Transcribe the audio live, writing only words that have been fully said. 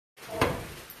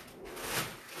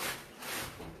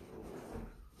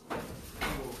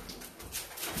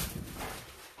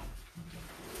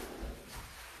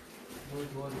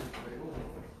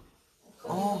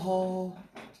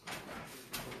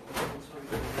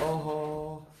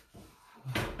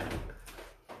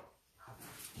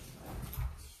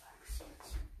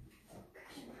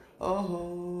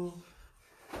Oh.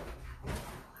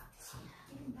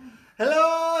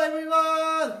 Hello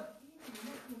everyone!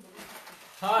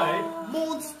 Hi!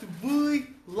 Mont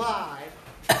Vlive!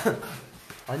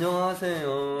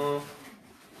 안녕하세요.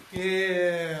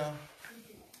 Yeah!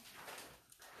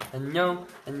 안녕하세요.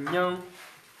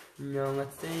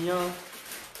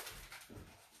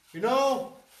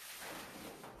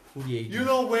 우리 애기. You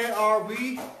know where are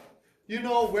we? You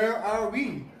know where are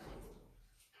we?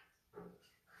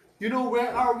 You know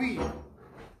where are we?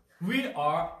 We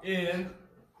are in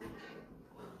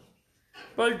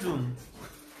Belgium.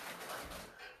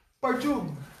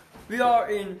 Belgium! We are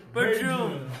in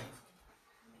Belgium.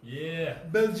 Yeah.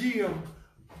 Belgium!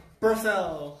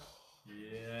 Brussels!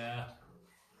 Yeah.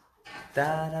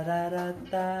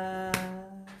 따라라라따.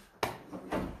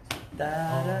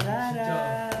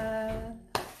 따라라라.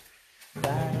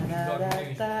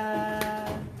 따라라라따.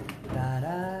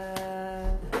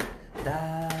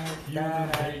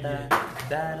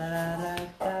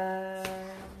 따라라라따.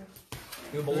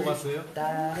 이거 먹어봤어요?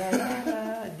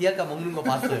 따라라라. 니 아까 먹는 거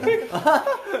봤어요.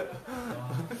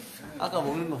 아까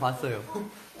먹는 거 봤어요.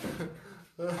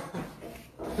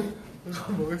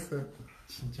 먹었어요.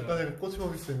 진짜 아까 내가 꼬치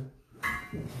먹었어요.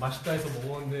 맛있다 해서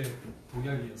먹었는데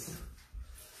독약이었어.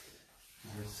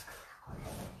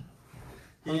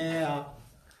 Yeah.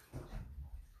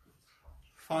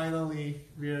 Finally,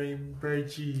 we're in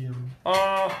Belgium.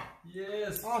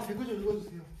 Yes. 아, 댓글 좀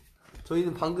읽어주세요.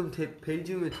 저희는 방금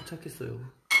벨지움에 도착했어요.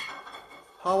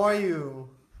 How are you?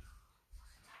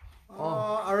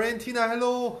 Argentina,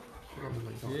 hello.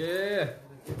 Yeah.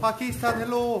 Pakistan,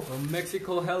 hello. From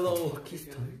Mexico, hello.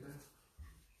 파키스탄.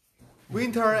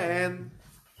 Winter and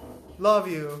love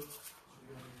you.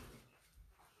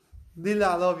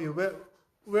 Lila, love you.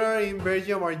 Where in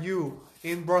Belgium are you?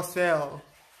 In Brussels.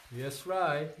 Yes,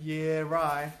 right. Yeah,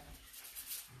 right.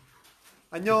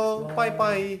 안녕,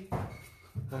 빠이빠이.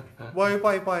 Why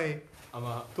빠이빠이?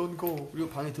 아마 Don't go. 우리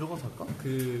방에 들어가서 할까?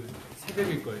 그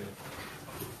새벽일 거예요.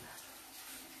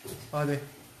 아, 네.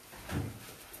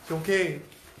 Okay.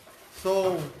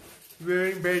 So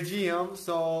we're in Belgium.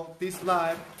 So this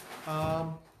live,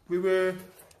 we will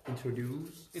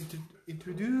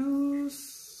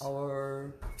introduce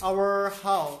Our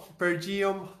house,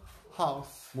 Belgium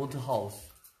house, Mont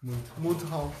house. Mont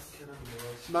house.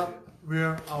 Not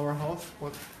where our house,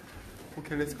 but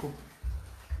okay, let's go.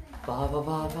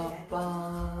 빠바바바바.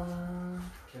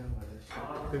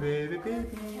 Baby, baby,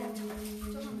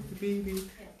 baby,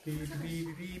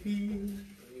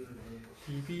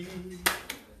 baby,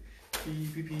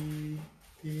 baby,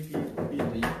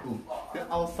 baby. The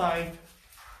outside.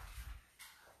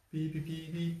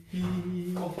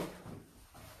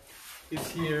 It's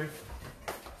here.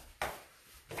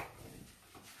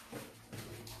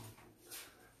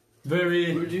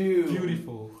 Very Belgium.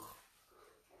 beautiful.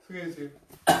 소개해주세요.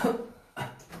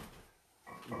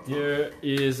 There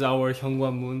is our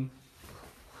현관문.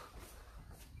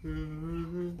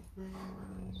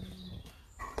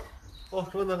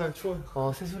 그러다 그냥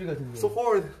추워요. 새소리가 들려. So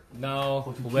cold. Now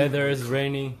weather is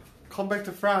raining. Come back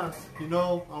to France. You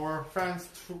know our France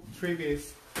trip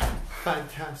is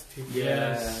fantastic.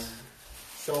 Yes.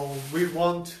 So we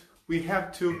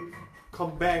have to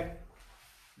come back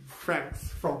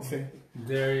France.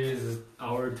 There is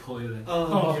our toilet.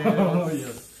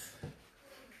 Yes.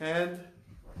 And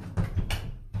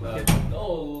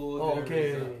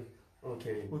오케이.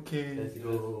 okay. Let's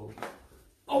go.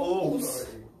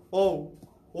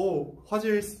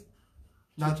 화질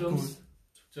not good.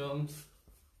 점수.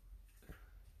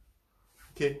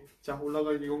 오케이. 자,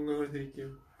 올라갈 영광을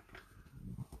드릴게요.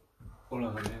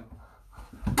 올라가네요.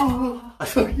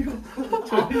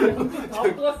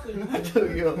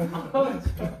 저기요.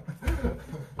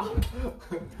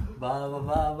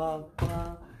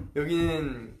 바바바바바.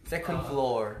 여기는 second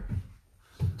floor.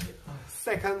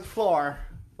 Second floor.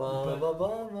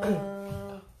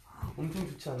 바바바바. 엄청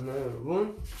좋지 않나요,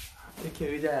 여러분? 이렇게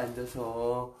의자에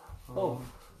앉아서.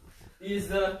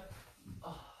 Is a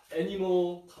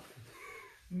animal.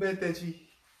 멧돼지.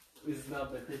 Is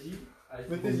not 멧돼지.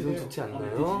 엄청 좋지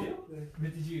않나요?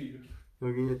 멧돼지 이렇게.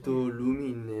 여기는 또 룸이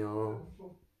있네요.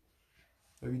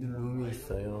 여기도 룸이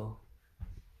있어요.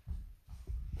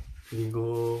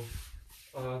 그리고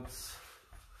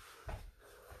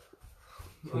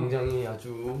굉장히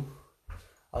아주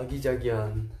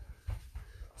아기자기한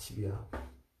집이야.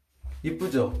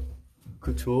 이쁘죠?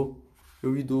 그쵸?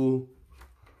 여기도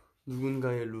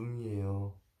누군가의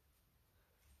룸이에요.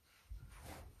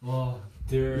 와,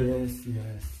 there. Yes,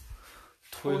 yes.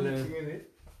 toilet.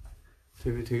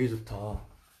 되게 좋다.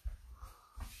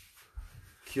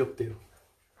 귀엽대요.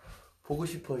 보고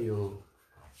싶어요.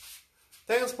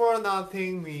 Thanks for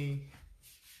nothing me.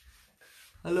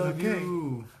 I love Okay.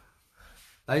 you.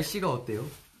 날씨가 어때요?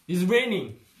 It's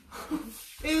raining.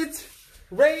 It's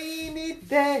rainy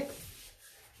day.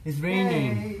 It's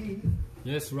raining.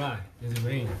 Yes, right. It's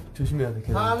raining. 조심해야 돼.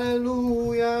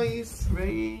 Hallelujah, it's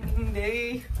raining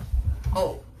day.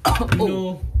 Oh. You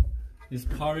know, it's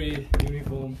Paris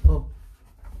uniform. Oh.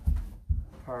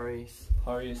 Paris.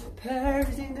 Paris.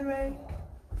 Paris in the rain.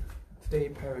 Today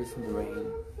Paris in the rain.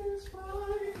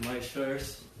 My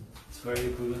shirts. It's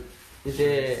very good.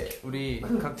 이제 우리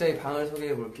각자의 방을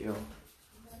소개해 볼게요.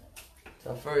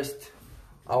 자, first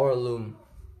our room.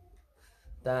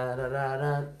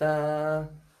 따라라라따.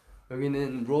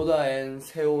 여기는 로다 앤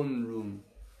세온 룸.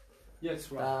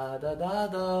 Yes, right.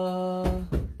 따다다다.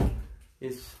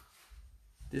 This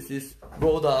is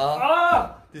Rhoda.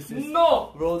 Ah! This is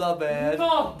No! Rhoda bed.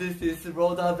 No! This is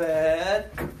Rhoda bed.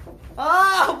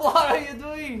 Ah, what are you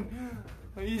doing?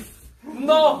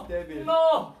 No! Devil.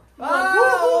 No! 아,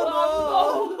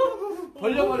 no.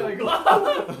 벌려버려 이거.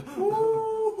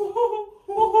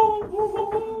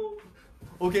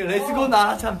 오케이, 렛츠고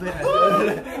나 참배. Oh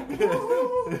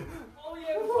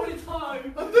yeah, party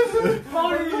time!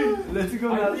 Party! 렛츠고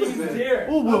I 나 think it's 참배.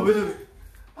 there. 오, 뭐야, 왜 저래?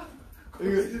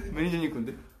 이거 매니저님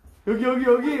건데? 여기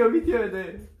뛰어야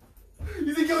돼.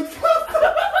 이 새끼 어떻게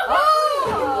아!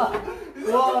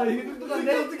 와, 이게 똑똑한데?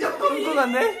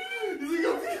 똑똑한데? 이 새끼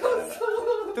어떻게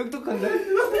알았어? 똑똑한데?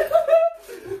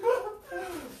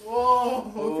 와,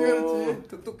 어떻게 알았지?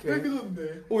 똑똑해.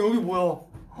 깨끗한데. 여기 뭐야?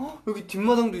 헉, 여기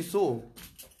뒷마당도 있어.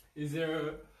 Is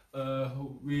there,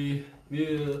 we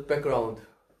will, 백그라운드.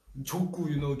 족구,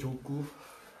 you know, 족구?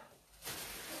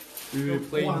 We will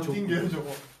play 안 족구. 튕겨요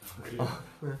저거.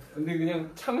 근데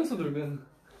그냥 차면서 놀면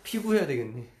피구 해야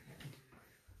되겠네.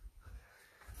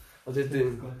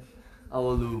 어쨌든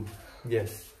our room.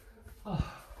 Yes.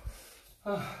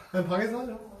 그냥 방에서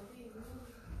하죠.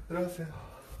 들어가세요.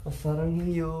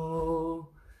 사랑해요.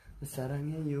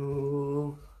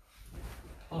 사랑해요.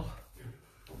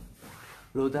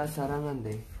 로다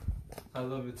사랑한대. I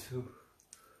love you too.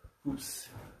 Oops.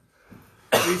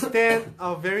 We stand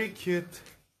a very cute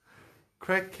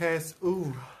crackheads.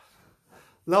 Ooh.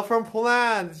 Love from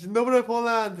Poland. Dzień dobry,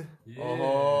 Poland.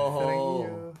 어허.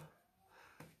 사랑해요.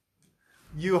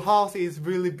 Your house is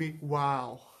really big.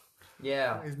 Wow.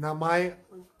 Yeah. It's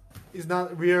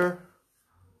not real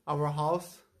our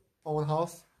house, own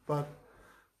house, but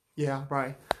yeah,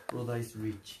 right. 로다 is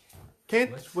rich.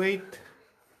 Can't What? wait.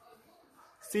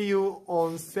 See you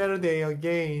on Saturday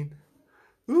again.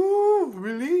 Ooh,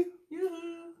 really?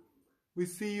 We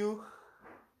see you.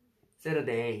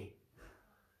 Saturday.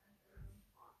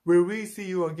 Will we see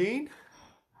you again?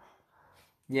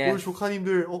 Yes. 우리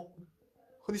조카님들,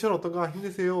 컨디션 어떤가?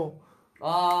 힘내세요.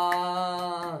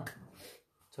 아,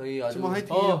 저희 아주 정말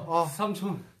화이팅이요.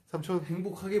 삼촌. 삼촌.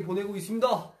 행복하게 보내고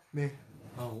있습니다. 네.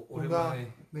 아, 뭔가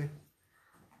오랜만에. 네.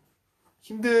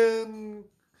 힘든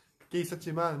게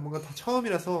있었지만 뭔가 다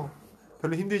처음이라서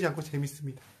별로 힘들지 않고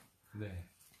재밌습니다. 네.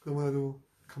 너무나도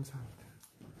감사합니다.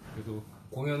 그래도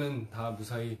공연은 다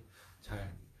무사히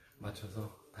잘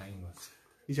맞춰서 다행인 것 같습니다.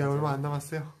 이제 얼마 안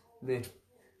남았어요. 네.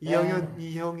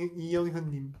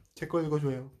 이영현님 제 거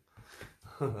읽어줘요.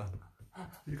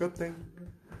 읽었땡.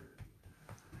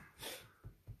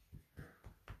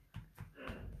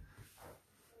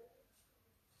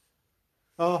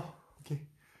 Okay.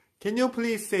 Can you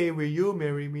please say, will you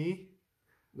marry me?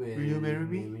 Will you marry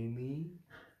me?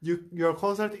 Your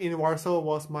concert in Warsaw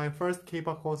was my first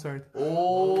K-pop concert.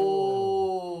 오.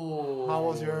 How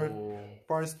was your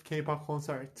first K-pop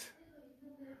concert?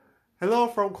 Hello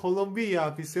from Colombia,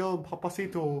 Vision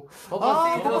Papacito.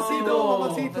 Papacito.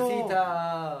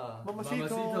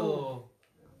 Mamacito.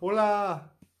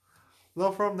 Hola.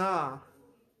 Love from Na.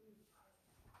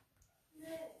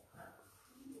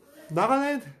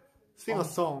 Nagaland. Sing a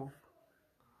song.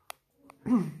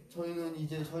 저희는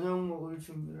이제 저녁 먹을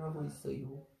준비를 하고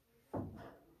있어요.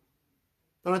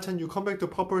 Donachan, you come back to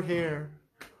purple hair.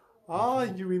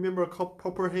 You remember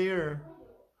purple hair.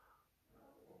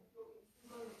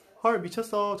 헐,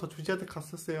 미쳤어. 저 주지한테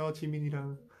갔었어요,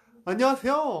 지민이랑.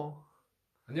 안녕하세요.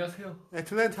 안녕하세요.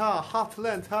 애틀랜타,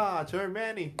 하틀랜타,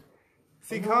 Germany,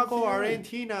 Chicago,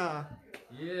 Argentina,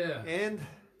 Yeah. and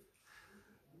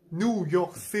New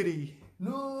York City,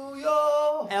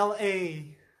 뉴욕.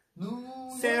 LA,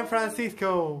 San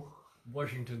Francisco,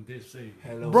 Washington DC.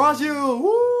 Hello. Brazil.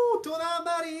 Dona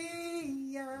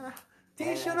Maria,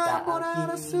 deixa eu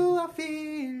namorar a sua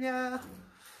filha.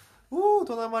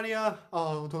 Dona Maria.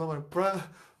 Dona Maria.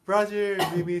 Brazil,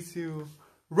 we miss you.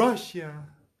 Russia,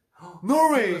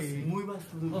 Norway, muy más.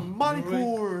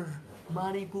 Manipur,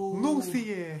 마니고.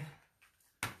 Lucie,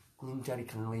 구름자리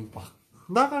강냉이밥.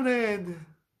 나가랜드.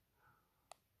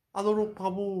 아노록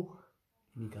바보.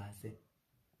 미가세.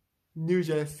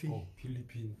 뉴저시.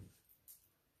 필리핀.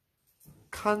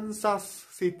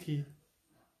 칸사스 시티.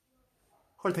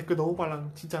 헐 댓글 너무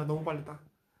빨라. 진짜 너무 빨리다.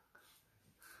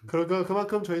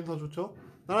 그만큼 저희는 더 좋죠.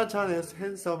 나라찬 as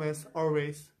handsome as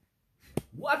always.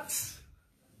 What?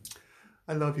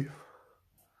 I love you.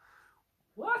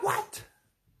 What?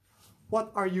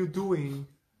 What are you doing?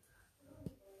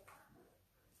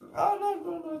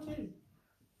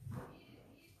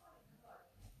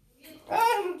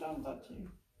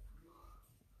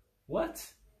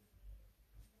 What?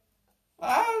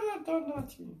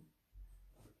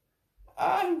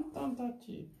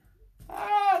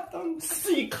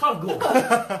 시카고.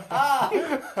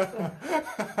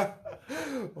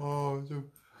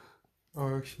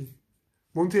 역시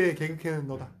몬트의 개그캐는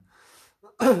너다.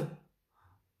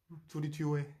 둘이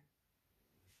듀오해.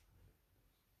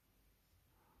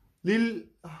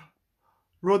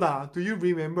 로다, do you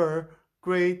remember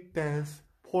Great Dance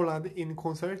Poland in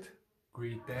concert?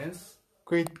 Great dance.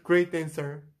 Great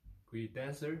dancer. Great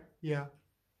dancer. Yeah,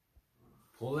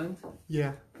 Poland.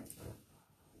 yeah.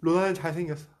 로다는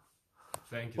잘생겼어.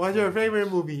 Thank you. What's your favorite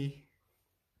movie?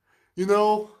 You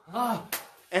know, 아.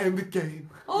 Endgame.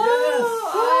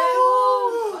 I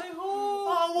hope.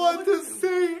 I want to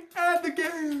see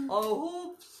Endgame. I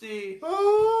hope see.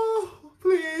 Oh,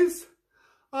 please.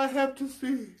 I have to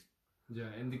see. 이제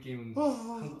엔드게임 아.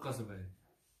 한국 가서 봐요.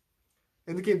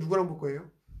 엔드게임 누구랑 볼 거예요?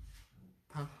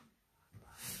 다.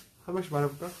 한 명씩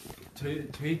말해볼까?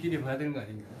 저희끼리 봐야 되는 거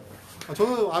아닌가요?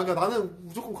 그러니까 나는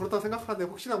무조건 그렇다 생각하는데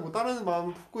혹시나 뭐 다른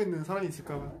마음을 품고 있는 사람이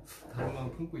있을까봐. 다른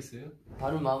마음 품고 있어요?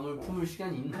 다른 마음을 품을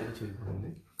시간이 있나요, 저희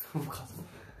보는데? 그럼 가서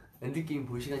엔드게임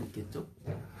볼 시간 있겠죠?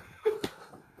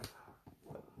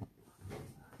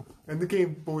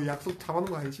 엔드게임 뭐 약속 잡아놓은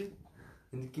거 아니지?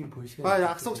 엔드게임 볼 시간. 아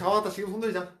약속 잡아놨다. 지금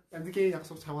손들자. 엔드게임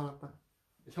약속 잡아놨다.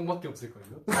 형밖에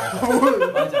없을걸요?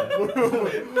 맞아요.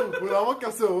 뭐 나밖에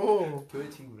없어. 교회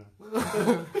친구랑.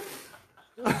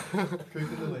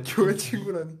 교회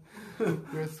친구라니.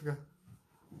 그럴 수가.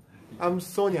 I'm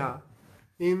Sonia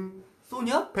in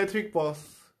소냐? Patrick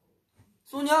Bus.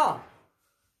 소냐.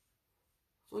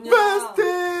 소냐. Best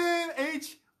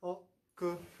H.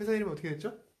 그 회사 이름이 어떻게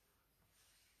됐죠?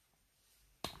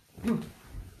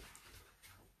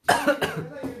 회사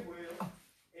이름이 뭐예요?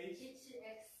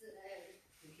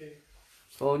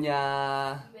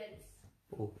 소냐.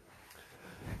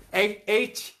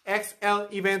 HXL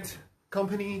event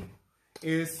company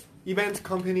is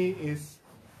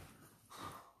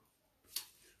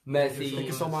메시. Thank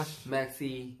you so much.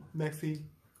 맥시. Maxi.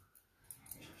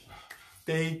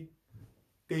 They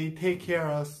take care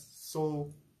of us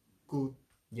so good.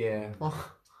 Yeah.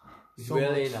 It's So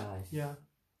really much. nice. Yeah.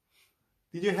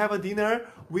 Did you have a dinner?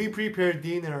 We prepared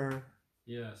dinner.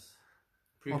 Yes.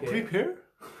 Prepare?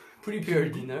 Prepare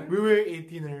dinner. We will eat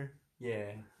dinner.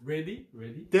 Yeah. Ready?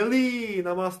 Delhi,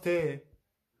 namaste.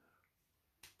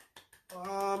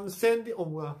 I'm sending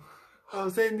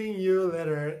you a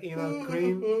letter in a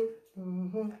green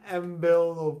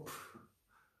envelope.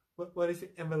 What is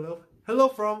it? Envelope? Hello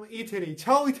from Italy.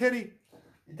 Ciao, Italy.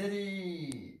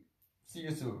 이태리. See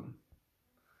you soon.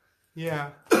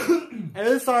 Yeah.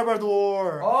 El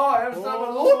Salvador.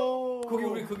 엘살바도르.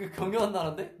 거기 경영한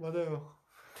나라인데? 맞아요.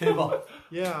 대박.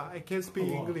 Yeah, I can speak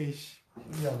우와. English.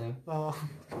 미안해.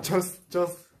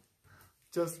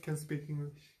 Just can speak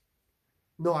English.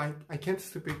 No, I can't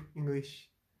speak English.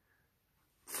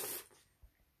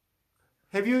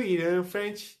 Have you eaten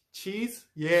French cheese?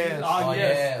 Yes. Ah,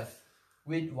 yes.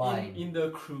 With wine. In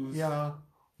the cruise. Yeah,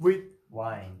 with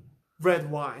Wine. red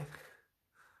wine.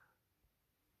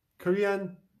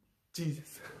 Korean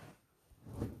cheese.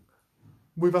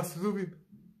 Muy basubim.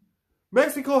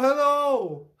 Mexico,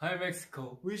 hello. Hi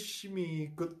Mexico. Wish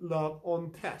me good luck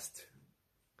on test.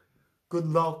 Good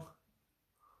luck.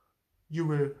 You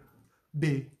will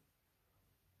be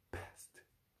best.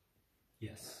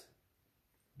 Yes.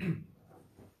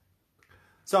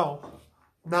 So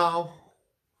now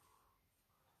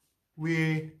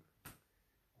we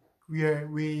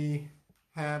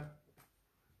have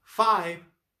 5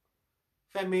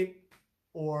 fan meet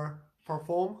or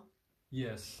perform.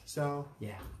 Yes. So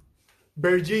Yeah.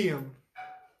 Belgium,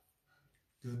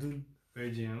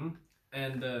 Belgium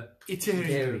and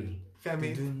Italy, Italy. fan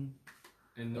meet, 두둔.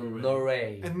 and Norway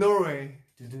Norway. and Norway,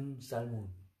 두둔 살몬.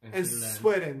 and Finland.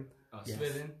 Sweden, Yes.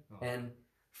 Sweden. And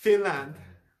Finland.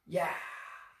 yeah.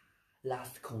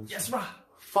 Last concert. Yes, bro.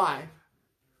 5.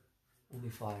 Only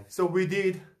 5. So we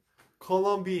did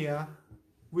Colombia.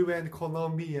 We went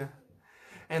Colombia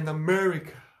and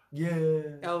America.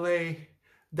 Yeah. LA,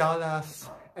 Dallas,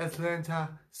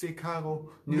 Atlanta,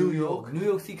 Chicago, New York,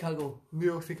 Chicago,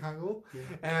 Chicago, Yeah.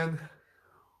 and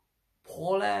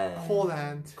Poland,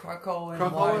 Krakow Krakow,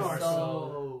 and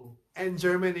Warsaw, and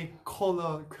Germany,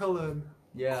 Cologne,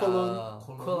 yeah,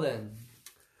 Cologne,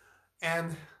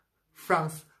 and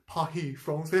France, Paris,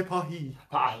 Paris.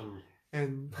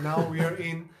 And now we are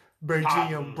in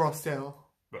Belgium, Brussels.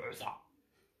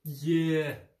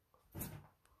 Yeah.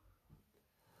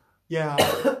 Yeah,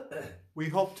 we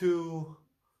will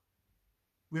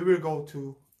go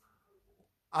to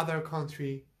other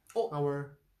country.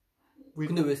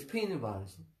 근데 왜 스페인을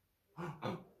말하지?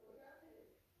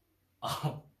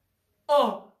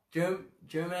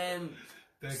 German,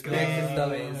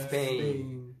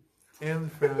 Spain,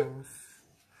 and France,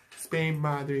 Spain,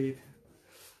 Madrid.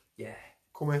 yeah.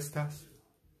 ¿Cómo estás?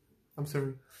 I'm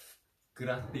sorry.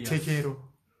 Gracias. Te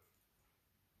quiero.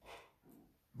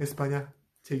 España,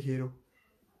 te quiero.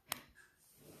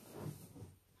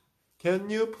 Can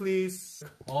you please?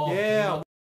 Yeah.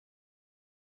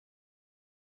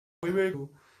 We will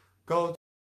go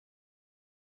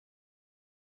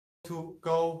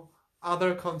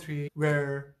other country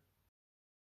where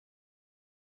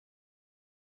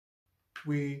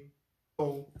we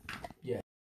go. Yes.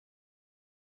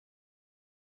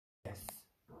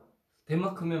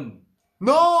 덴마크면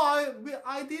No,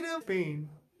 I didn't Spain.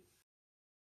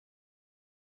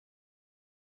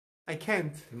 I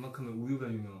can't. 덴마크면 우유가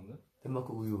유명한가?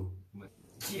 덴마크 우유.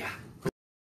 야.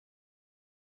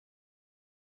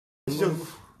 진짜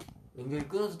연결이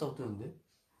끊어졌다고 뜨는데?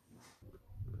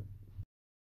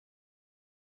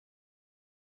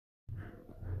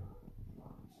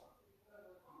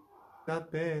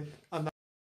 not bad.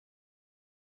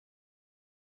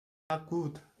 Not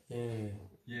good. 예.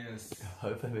 Yes.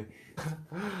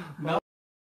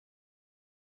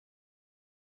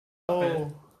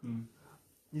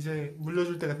 이제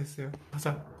물려줄 때가 됐어요.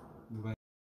 가자. 누가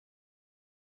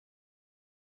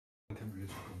한테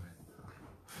물려줄 건가요?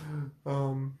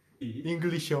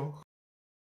 English요.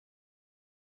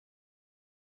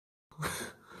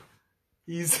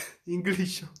 is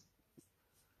English요.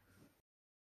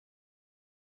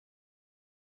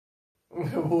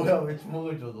 뭐야, 왜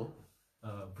주먹을 줘도?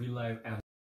 Vlive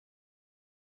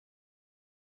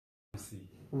MC.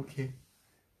 Okay.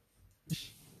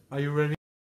 Are you ready?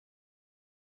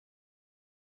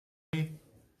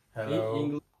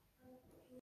 Hello.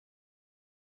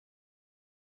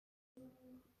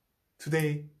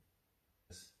 Today,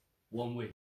 1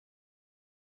 week.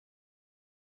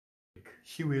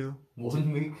 he will.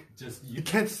 1 week? Just You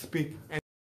can't speak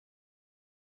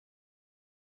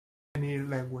any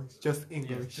language, just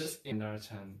English. Just in our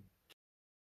chan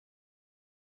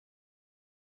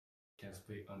can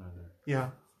speak another.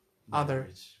 Yeah, other.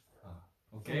 language.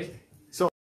 Okay. So,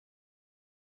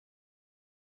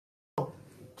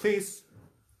 please,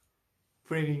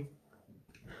 reading.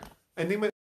 Anything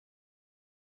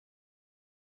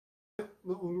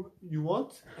you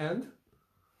want and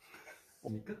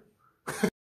뭡니까?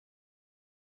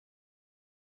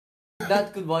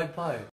 Not good Wi-Fi.